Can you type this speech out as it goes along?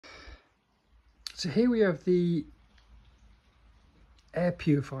So here we have the air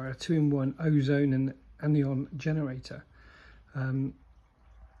purifier 2-in-1 ozone and anion generator.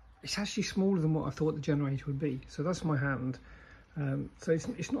 It's actually smaller than what I thought the generator would be. So that's my hand. So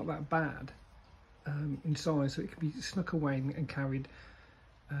it's not that bad in size, so it can be snuck away and carried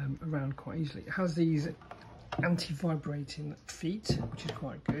around quite easily. It has these anti-vibrating feet, which is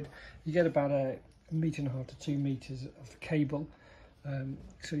quite good. You get about a 1.5 meters to 2 meters of cable,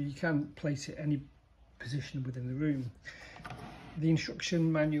 so you can place it any position within the room. The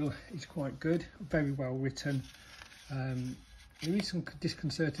instruction manual is quite good, very well written. There is some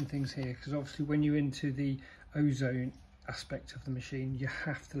disconcerting things here, because obviously when you're into the ozone aspect of the machine, you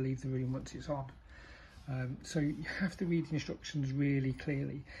have to leave the room once it's on. So you have to read the instructions really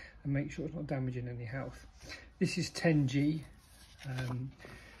clearly and make sure it's not damaging any health. This is 10G,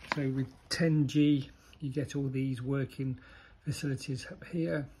 so with 10G you get all these working facilities up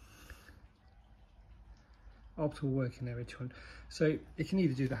here. Optimal working area 200. So it can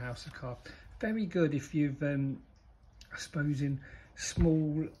either do the house or car. Very good if you've I suppose in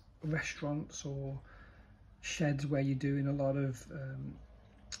small restaurants or sheds where you're doing a lot of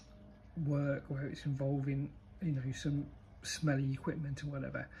work where it's involving, you know, some smelly equipment and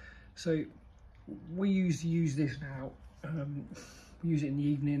whatever. So we usually use this now. We use it in the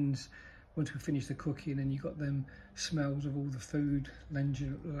evenings once we finish the cooking, and you've got them smells of all the food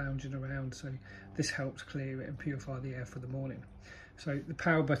lounging around. So this helps clear it and purify the air for the morning. So the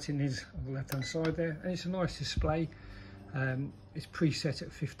power button is on the left hand side there, and it's a nice display. It's preset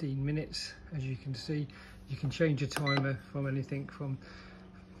at 15 minutes, as you can see. You can change your timer from anything from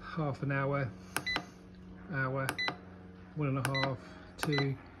half an hour, 1.5,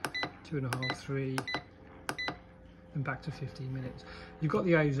 2, 2.5, 3, and back to 15 minutes. You've got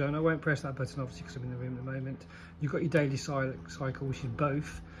the ozone. I won't press that button obviously because I'm in the room at the moment. You've got your daily cycle, which is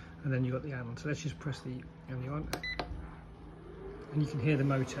both, and then you've got the anion. So let's just press the anion, and you can hear the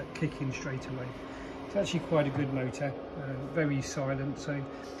motor kicking straight away. It's actually quite a good motor, very silent, so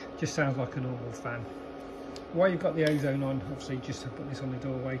just sounds like a normal fan. While you've got the ozone on, obviously just to put this on the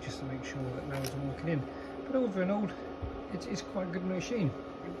doorway just to make sure that no one's walking in. But over and all, it's quite a good machine.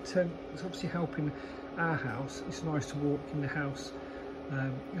 It's obviously helping our house. It's nice to walk in the house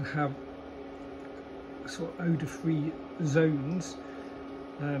and have sort of odour-free zones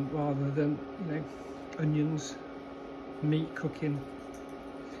rather than, you know, onions, meat cooking.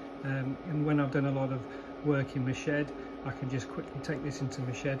 And when I've done a lot of work in my shed, I can just quickly take this into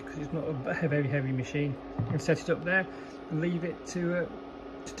my shed because it's not a very heavy machine, and set it up there and leave it to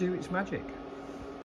do its magic.